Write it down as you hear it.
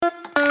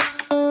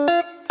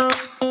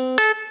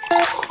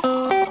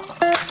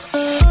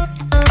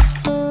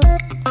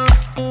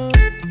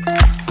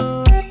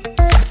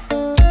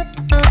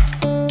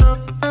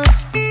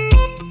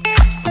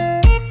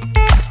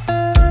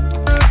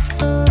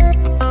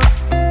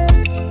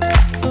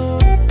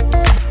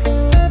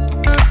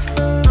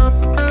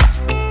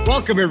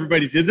Welcome,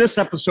 everybody, to this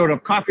episode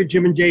of Coffee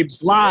Jim and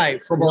James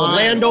live from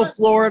Orlando,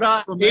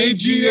 Florida, from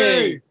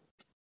AGA.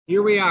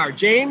 Here we are.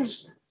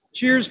 James,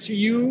 cheers to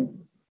you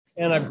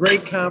and a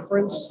great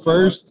conference.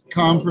 First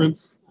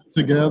conference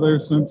together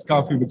since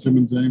Coffee with Jim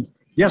and James.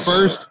 Yes.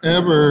 First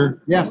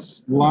ever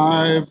Yes.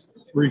 live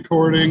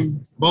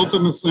recording, both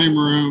in the same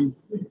room,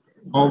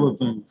 all the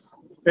things.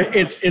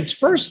 It's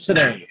first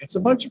today. It's a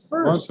bunch of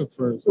firsts. Bunch of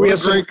firsts. We We have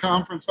have a great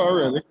conference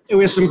already. We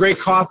have some great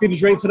coffee to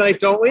drink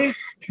tonight, don't we?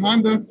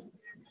 Kind of.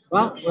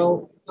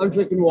 Well, I'm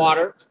drinking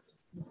water.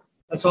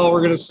 That's all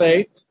we're going to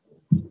say.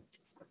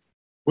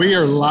 We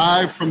are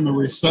live from the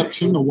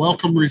reception, the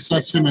welcome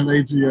reception at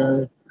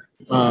AGA.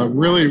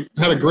 Really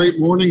had a great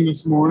morning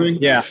this morning.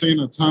 Yeah. Seen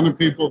a ton of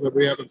people that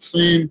we haven't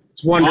seen.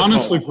 It's wonderful.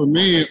 Honestly, for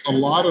me, a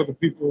lot of the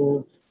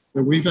people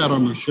that we've had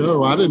on the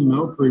show, I didn't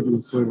know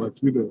previously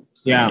like you did.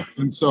 Yeah.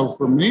 And so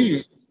for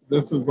me,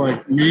 this is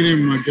like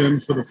meeting them again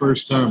for the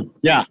first time.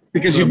 Yeah,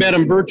 because you met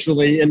them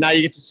virtually and now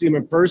you get to see them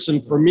in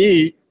person. For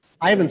me,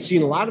 I haven't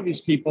seen a lot of these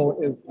people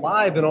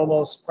live in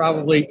almost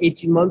probably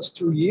 18 months,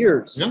 2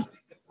 years. Yeah.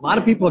 A lot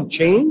of people have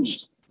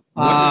changed.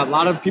 A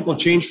lot of people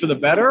have changed for the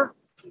better.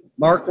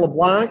 Mark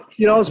LeBlanc,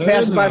 is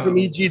passing by from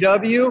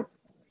EGW.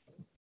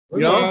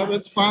 Yeah,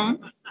 it's fine.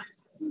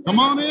 Come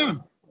on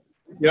in.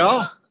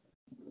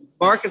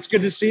 Mark, it's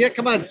good to see you.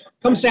 Come on,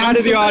 come say hi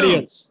to the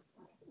audience.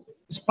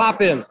 Just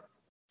pop in.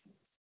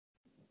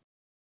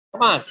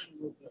 Come on.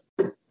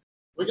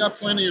 We got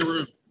plenty of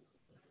room.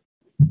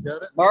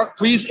 Got it? Mark,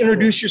 please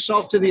introduce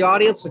yourself to the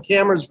audience. The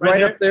camera's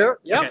right up there.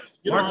 Yep. Okay.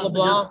 Mark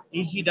LeBlanc,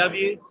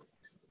 EGW,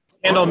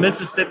 handle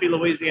Mississippi,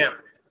 Louisiana.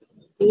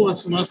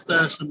 Coolest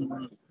mustache in the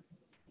room.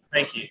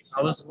 Thank you.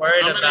 I was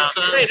worried How many about.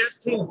 times? Hey, there's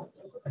two.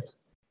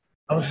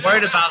 I was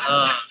worried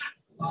about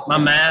my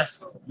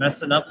mask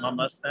messing up my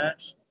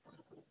mustache,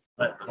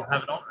 but I don't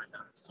have it on right now.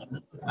 So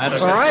That's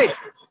it's all okay. right.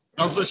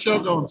 How's the show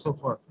going so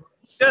far?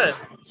 It's good.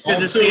 It's good All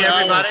to 2 see hours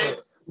everybody. of it.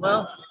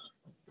 Well,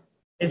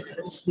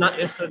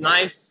 it's a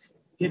nice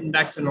getting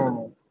back to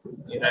normal.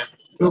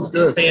 Feels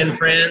good. Seeing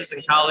friends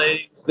and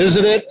colleagues.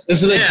 Isn't it?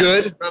 Isn't it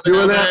good rubbing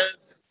doing that?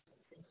 elbows,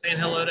 saying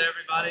hello to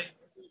everybody.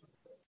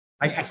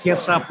 I can't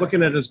stop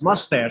looking at his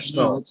mustache,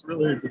 No, though. it's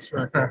really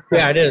distracting.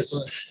 Yeah, it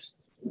is.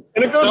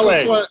 In a good Tell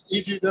us way. what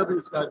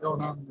EGW's got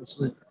going on this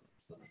week.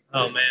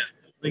 Oh man,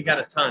 we got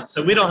a ton.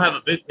 So we don't have a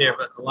booth here,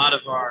 but a lot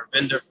of our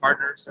vendor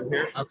partners are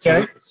here.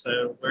 Okay.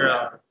 So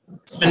we're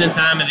spending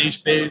time at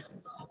each booth,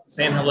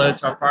 saying hello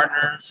to our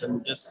partners,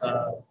 and just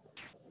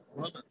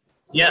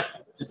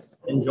just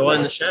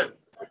enjoying the show.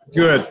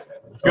 Good.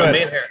 Enjoying Good.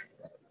 being here.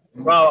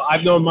 Well,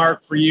 I've known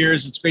Mark for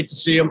years. It's great to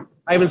see him.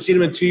 I haven't seen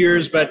him in 2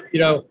 years, but,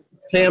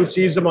 Tam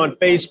sees him on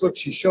Facebook.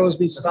 She shows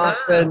me stuff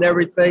and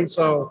everything.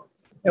 So,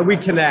 and we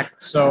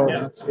connect. So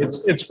Yeah.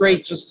 it's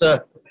great just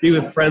to be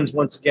with friends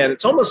once again.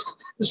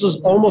 This is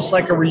almost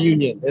like a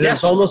reunion. Yes.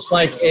 It's almost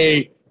like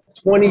a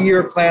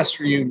 20-year class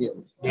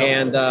reunion.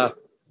 And I'm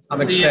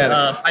See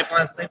ecstatic.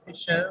 Pipeline Safety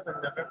Show in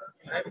November.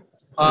 Right?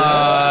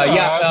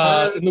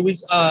 In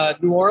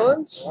New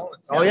Orleans.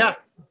 Oh, yeah.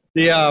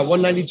 The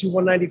 192,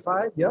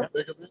 195. Yep.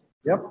 Big event.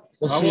 Yep.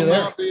 We'll I see you will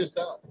there. not be at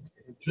that.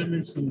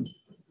 Jimmy's going to.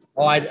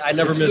 Oh, I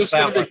never It's miss just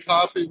that going to one. be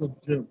coffee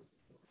with Jim.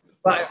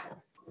 But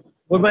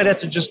we might have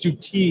to just do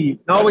tea.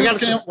 No, I we just got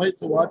to. can't wait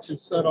to watch you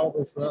set all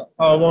this up.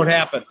 Oh, it won't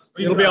happen.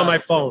 It'll be on my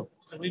phone.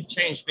 So we've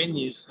changed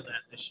venues for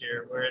that this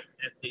year. We're at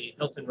the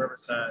Hilton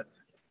Riverside.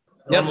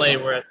 Yep. Normally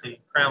we're at the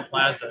Crown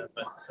Plaza,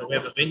 but so we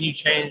have a venue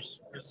change.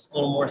 There's a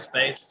little more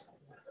space.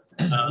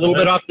 A little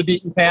bit off the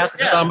beaten path.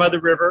 It's Yeah. down by the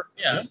river.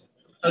 Yeah.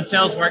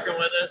 Hotel's working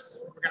with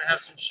us. We're gonna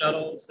have some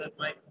shuttles that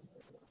might,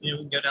 we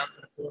can go down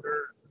to the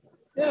quarter.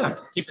 Yeah.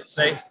 Keep it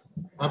safe.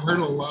 I've heard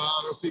a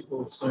lot of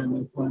people saying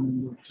they're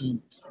planning to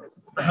attend.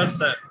 I hope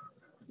so.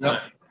 Yeah.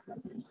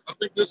 I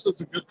think this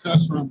is a good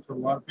test run for a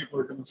lot of people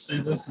who are going to see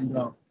this and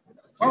go,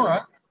 all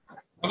right,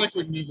 I think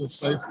we can do this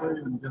safely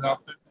and get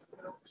out there.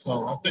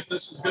 So I think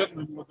this is good, and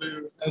then we'll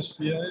do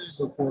SGA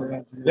before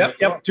SGA.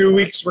 Yep. 2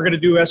 weeks. We're going to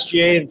do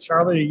SGA in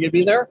Charlotte. Are you going to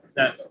be there?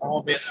 That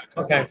all be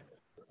Okay.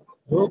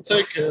 We'll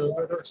take care of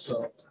it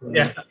ourselves.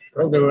 yeah.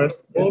 We'll do it.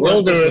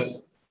 We'll do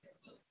it.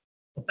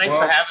 Thanks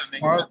for having me.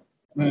 Mark,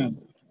 man,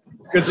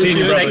 Good seeing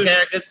you, Appreciate Take brother.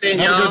 care. Good seeing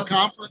have a y'all. good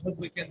conference. Hope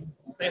we can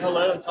say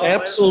hello and talk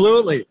later.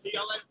 Absolutely. See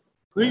y'all later.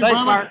 See you,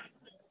 Thanks, Mama.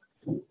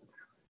 Mark.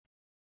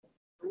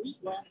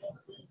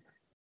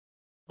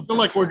 I feel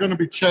like we're going to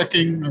be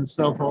checking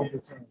ourselves all the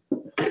time.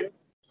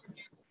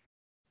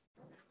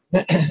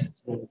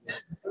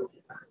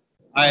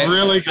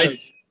 Really good.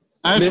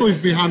 Ashley's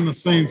behind the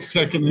scenes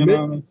checking in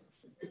on us.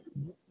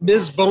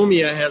 Ms.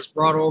 Bomia has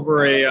brought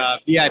over a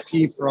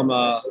VIP from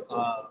a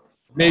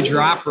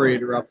major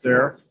operator up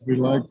there. We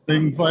like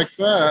things like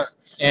that.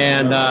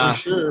 And,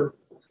 That's for sure.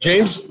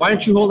 James, why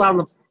don't you hold on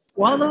the?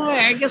 Well, no,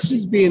 I guess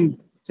he's being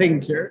taken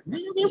care of.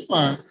 Yeah, they're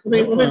fine.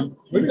 me- They're fine.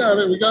 We got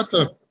it. We got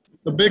the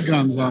big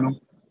guns on them.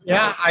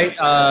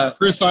 Yeah,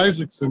 Chris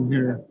Isaacson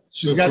here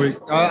she's this got. week.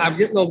 I'm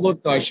getting a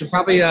look though. I should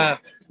probably at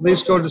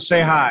least go to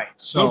say hi.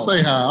 So Don't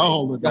say hi. I'll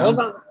hold it Yeah, down.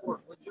 hold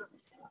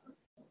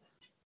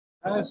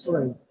on.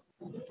 Ashley.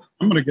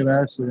 I'm going to get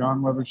Ashley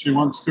on whether she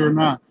wants to or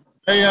not.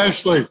 Hey,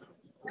 Ashley,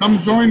 come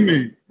join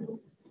me.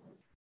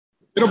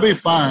 It'll be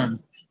fine.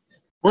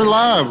 We're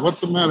live.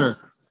 What's the matter?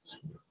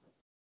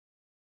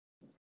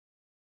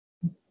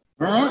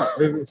 All right.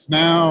 It's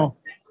now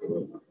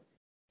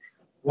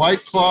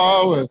White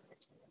Claw with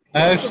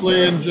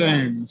Ashley and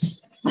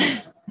James.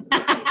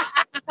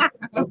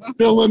 It's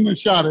still in the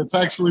shot. It's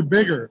actually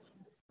bigger.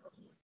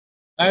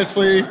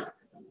 Ashley,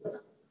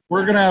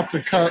 we're going to have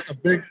to cut a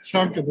big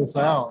chunk of this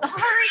out.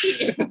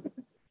 Sorry.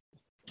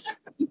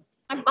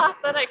 My boss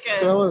said I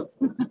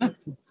could.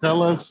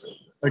 Tell us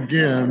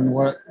again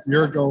what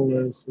your goal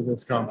is for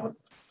this conference.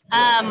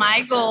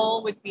 My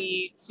goal would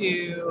be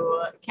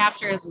to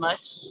capture as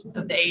much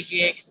of the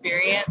AGA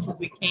experience as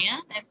we can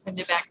and send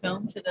it back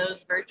home to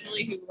those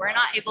virtually who were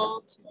not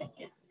able to make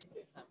it.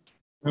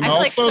 And I feel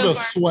like also so the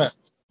far- sweat.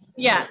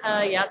 Yeah,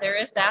 there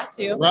is that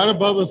too. Right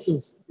above us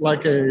is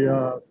like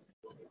a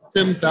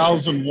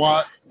 10,000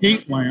 watt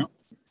heat lamp.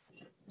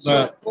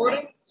 That,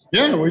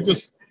 yeah, we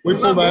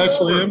pulled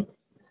Ashley in.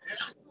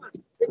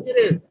 Get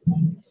in.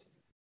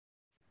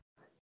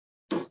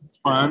 It's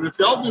fine. If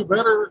y'all do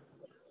better,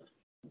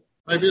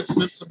 maybe it's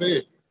meant to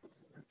be.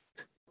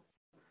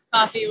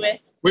 Coffee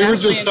with. We were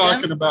Ashley just and Jim.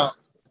 talking about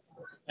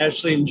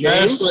Ashley and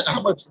James. Ashley,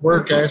 how much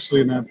work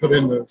Ashley and I put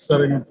into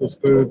setting up this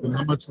booth and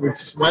how much we've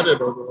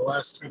sweated over the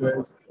last 2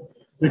 days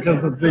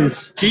because of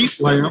these heat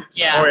lamps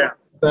Yeah. Oh yeah.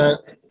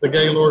 that the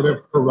Gaylord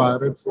have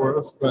provided for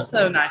us. But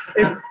So nice of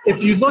If them.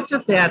 if you looked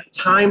at that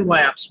time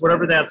lapse,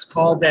 whatever that's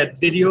called, that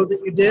video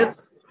that you did,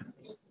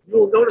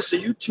 you'll notice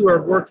that you two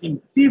are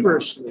working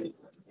feverishly.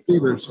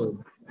 feverishly.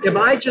 Am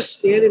I just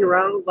standing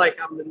around like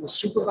I'm in the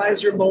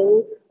supervisor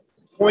mode,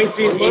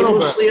 pointing A little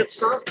aimlessly at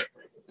stuff?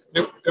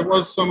 It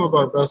was some of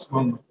our best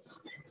moments.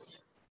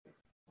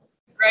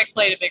 Greg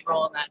played a big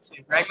role in that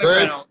too. Greg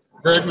Greg? McReynolds.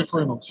 Greg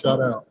McReynolds,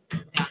 shout out.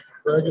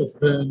 Greg has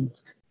been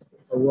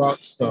a rock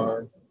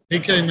star. He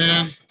came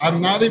in.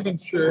 I'm not even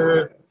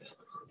sure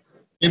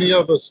any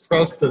of us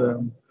trusted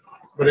him,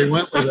 but he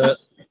went with it.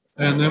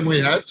 And then we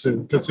had to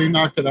because he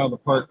knocked it out of the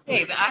park.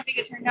 Hey, but I think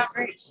it turned out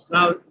great.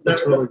 Now,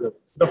 That's really good.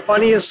 the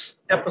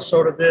funniest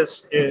episode of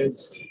this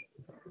is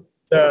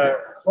the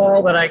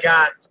call that I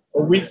got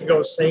a week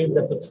ago saying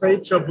that the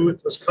trade show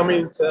booth was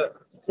coming to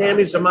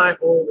Tammy's and my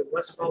home in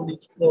West Palm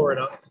Beach,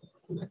 Florida,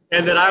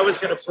 and that I was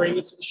going to bring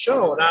it to the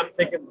show. And I'm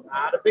thinking,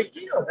 not a big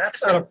deal.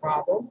 That's not a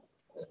problem.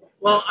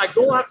 Well, I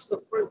go out to the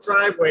front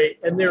driveway,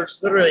 and there's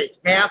literally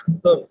half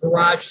the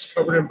garage is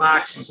covered in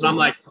boxes. And I'm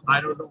like,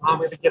 I don't know how I'm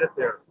going to get it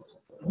there.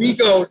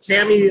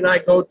 Tammy and I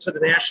go to the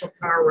National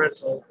Car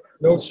Rental.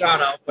 No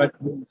shout out, but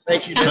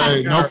thank you. Hey,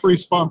 National no Car. free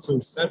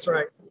sponsors. That's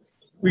right.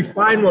 We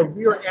find one.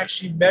 We were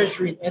actually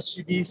measuring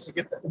SUVs to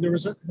get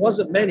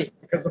wasn't many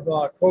because of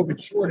the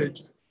COVID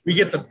shortage. We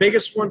get the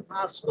biggest one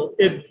possible.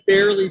 It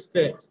barely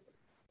fit.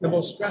 The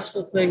most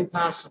stressful thing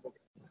possible.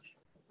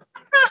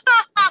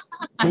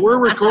 So we're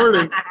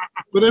recording,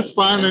 but it's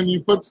fine. And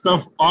you put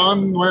stuff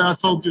on where I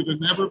told you to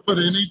never put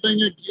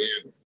anything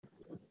again.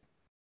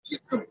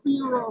 Get the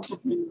beer off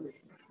of me.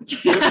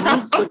 It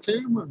moves the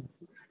camera.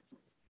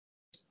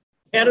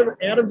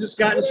 Adam just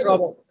got in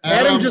trouble.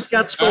 Adam just got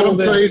Adam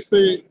scolded.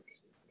 Tracy,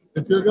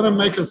 if you're going to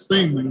make a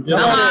scene, then get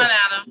Come out. on,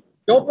 Adam.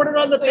 Don't put it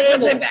on the So he puts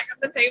table. it back on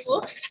the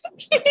table.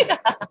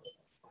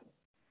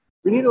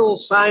 We need a little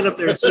sign up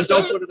there that says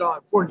don't put it on.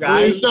 Poor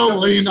guy. Please don't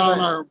lean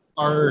on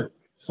our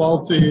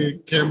faulty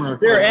camera.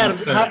 There, equipment Adam,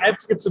 stand. I have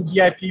to get some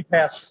VIP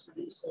passes for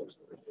these folks.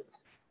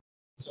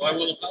 So I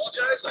will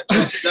apologize. I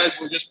thought you guys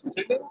were just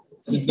pretending.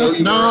 Didn't know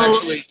you No, were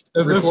actually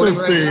This recording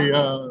is right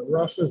the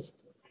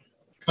roughest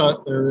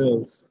cut there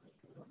is.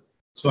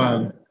 It's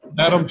fine.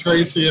 Adam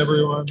Tracy,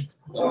 everyone,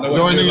 I don't know what to do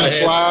joining with my us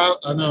hands. live.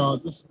 I know.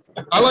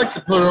 I like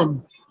to put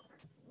them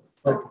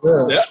like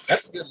this Yeah,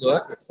 that's a good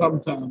look.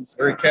 sometimes.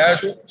 Very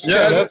casual.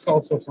 Yeah, that's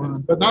also fine.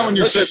 But not when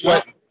you're Unless you're sitting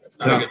up sweating. That's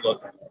not Yeah. a good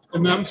look.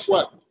 and I'm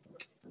sweating.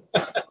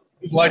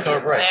 These lights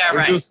aren't bright. Yeah, We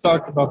right. just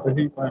talked about the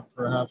heat lamp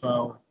for a half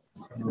hour.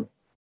 So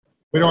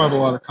we don't have a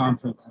lot of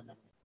content.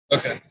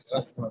 Okay.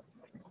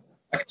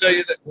 I can tell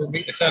you that we're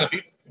meeting a ton of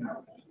people.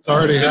 It's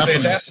already It's been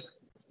happening. fantastic.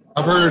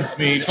 I've heard I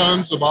mean,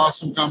 tons of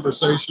awesome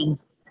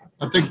conversations.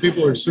 I think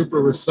people are super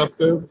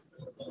receptive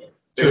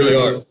They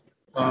really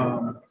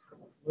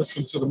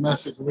listen to the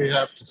message we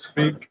have to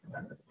speak.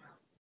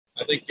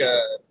 I think,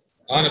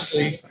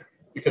 honestly,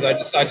 because I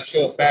decided to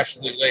show up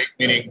fashionably late,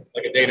 meaning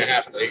like a day and a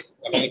half late.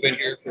 I've only been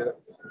here for a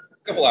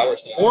couple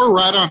hours now. Or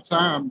right on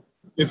time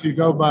if you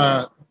go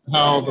by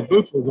how the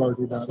booth was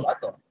already That's done. what I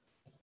thought.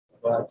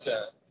 But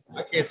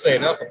I can't say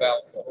enough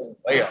about the whole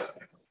layout.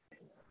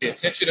 The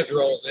attention it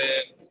draws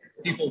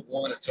in, people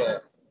want to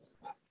talk.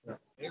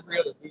 Every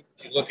other booth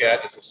that you look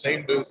at is the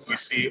same booth you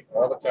see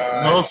all the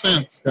time. No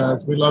offense,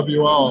 guys. We love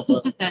you all,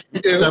 but You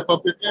do. step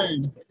up your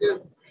game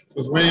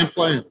because we ain't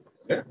playing.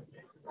 Yeah.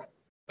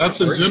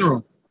 That's in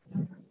general.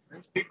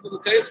 Brings people to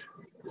the table.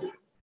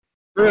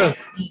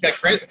 Chris, He's got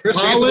Chris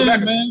call Hansen in the in,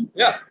 back. man.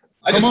 Yeah.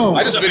 Come on.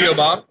 I just video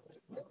Bob.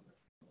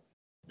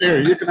 Here,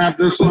 you can have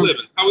this How we one.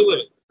 living? How we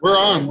living? We're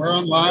on live.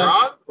 We're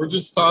on? We're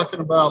just talking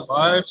about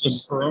life and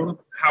Just- Corona.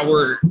 How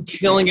we're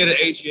killing it at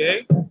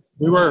AGA.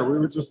 We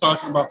were just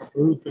talking about the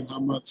booth and how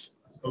much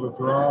of a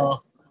draw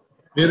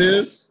it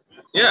is.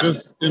 Yeah.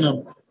 Just in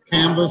a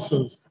canvas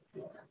of,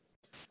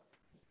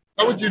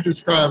 how would you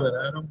describe it,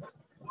 Adam?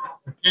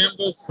 A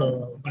canvas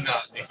of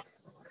Monotony.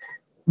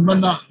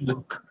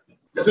 monotony.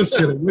 Just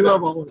kidding. We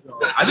love all of y'all.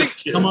 I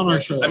think. Come on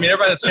our show. I mean,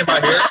 everybody that came by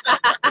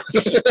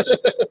here.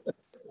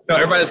 No,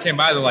 everybody that came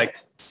by, they're like,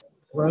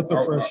 Breath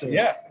of fresh air.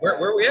 yeah, where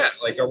are we at?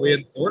 Like, are we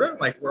in Florida?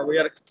 Like, where are we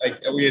at? Like,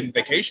 are we in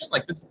vacation?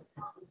 Like, this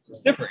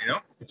it's different, you know?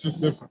 It's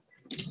just different.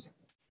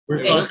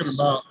 We're talking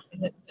about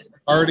It's different.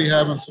 already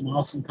having some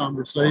awesome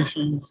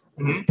conversations.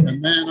 Mhm.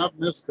 And man, I've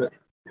missed it.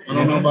 I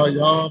don't know about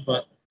y'all,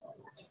 but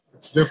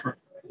it's different.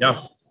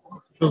 Yeah.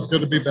 Feels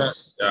good to be back.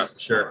 Yeah,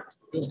 sure.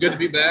 It was good to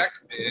be back,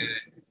 and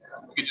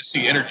you can just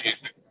see energy.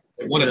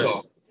 They want to Yeah.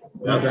 talk.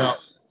 No doubt.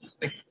 I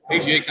think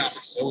AGA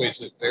conference is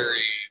always a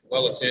very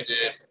well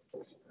attended.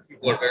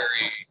 People are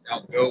very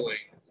outgoing.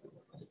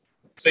 At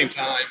the same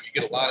time,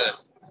 you get a lot of,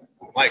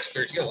 in my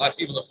experience, you get a lot of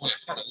people that want to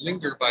kind of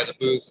linger by the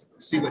booth,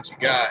 see what you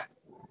got,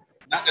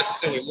 not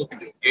necessarily looking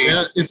to engage.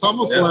 Yeah, it's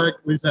almost Yeah. like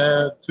we've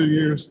had 2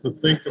 years to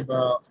think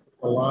about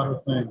a lot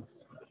of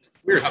things.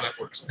 Weird how that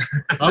works.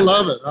 I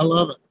love it. I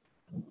love it.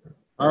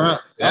 All right.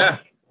 Yeah.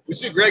 We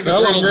see Greg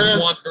Hello, McReynolds Greg.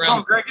 wandering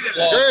around. Greg, get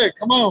in the Greg,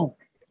 come on.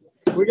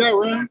 We got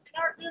room.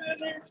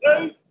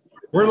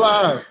 We're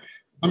live.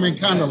 I mean,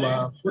 kind of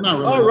live. We're not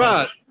really. All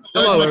right.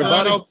 Hello, Greg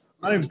everybody. McReynolds.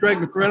 My name is Greg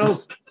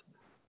McReynolds.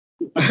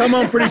 I come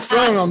on pretty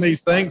strong on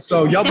these things,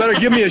 so y'all better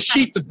give me a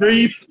sheet to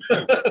breathe.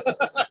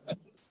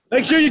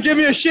 Make sure you give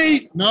me a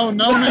sheet. No, in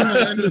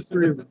the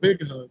industry is a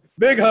big hug.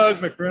 Big hug,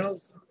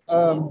 McReynolds.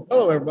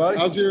 Hello, everybody.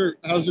 How's your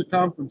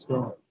conference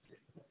going?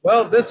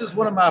 Well, this is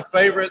one of my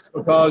favorites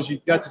because you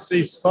got to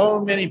see so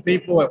many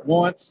people at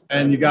once,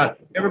 and you got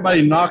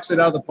everybody knocks it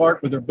out of the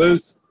park with their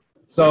booths.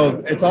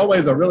 So it's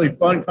always a really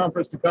fun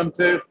conference to come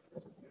to.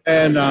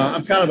 And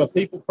I'm kind of a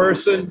people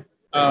person,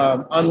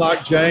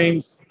 unlike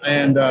James.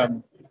 And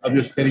I'm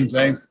just kidding,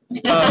 James.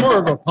 I'm more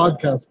of a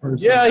podcast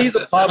person. Yeah, he's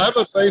a I pop. have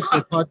a face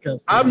for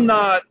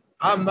podcasting.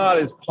 I'm not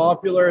as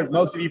popular.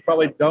 Most of you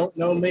probably don't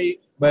know me,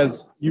 but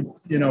as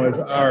as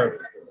our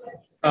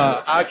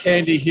eye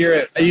candy here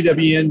at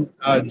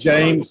AWN,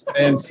 James.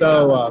 And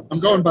so,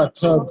 I'm going by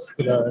Tubbs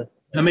today.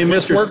 I mean,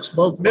 Works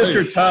both ways.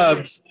 Mr.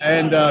 Tubbs,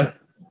 and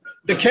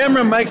the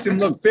camera makes him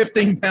look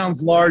 15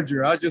 pounds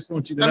larger. I just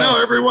want you to I know.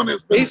 know everyone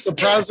has been He's-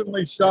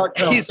 surprisingly shocked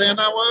how he's- thin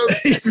I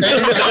was.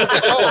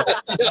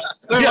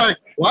 They're like,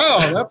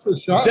 wow, that's a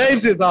shock.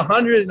 James is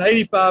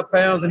 185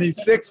 pounds and he's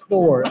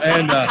 6'4",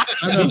 and I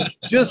know.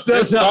 just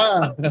does It's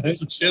not. fine.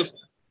 It's a chisel.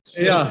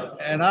 Yeah,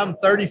 and I'm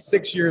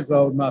 36 years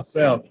old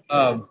myself.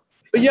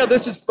 But yeah,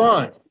 this is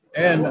fun,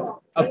 and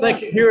I think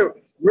here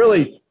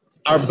really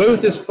our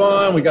booth is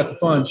fun. We got the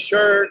fun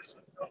shirts,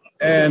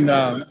 and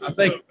I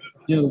think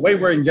the way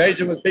we're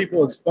engaging with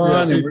people is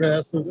fun, Yeah, and big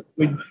passes.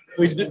 we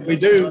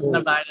do.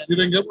 Invited. You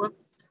didn't get one?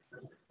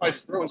 Everybody's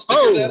throwing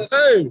stickers at Oh, us.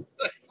 hey.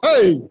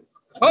 Oh,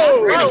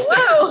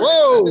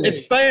 Whoa, whoa.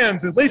 It's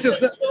fans. At least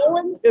it's not.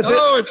 Is it?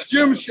 Oh, it's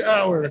Jim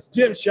Showers.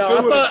 Jim Shaw.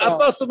 Who would've I thought?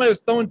 thought somebody was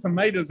throwing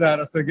tomatoes at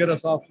us to get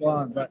us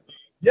offline, but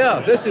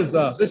yeah, this is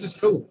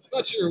cool. I'm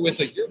not sure with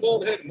your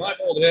bald head and my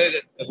bald head.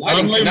 The I'm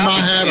lighting leaving cannot my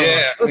be- hat on.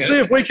 Yeah. Let's see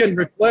if we can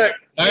reflect.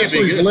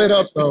 Actually, good. it's lit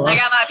up though. I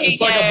got my pink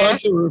It's like a hair.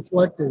 bunch of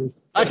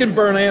reflectors. I can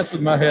burn ants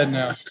with my head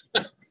now.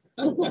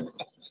 So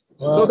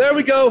Well, there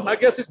we go. I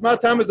guess it's my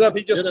time is up.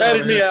 He just Get out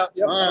patted of me here. out.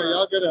 Yep. all right,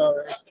 y'all get out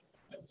of here.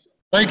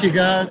 Thank you,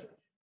 guys.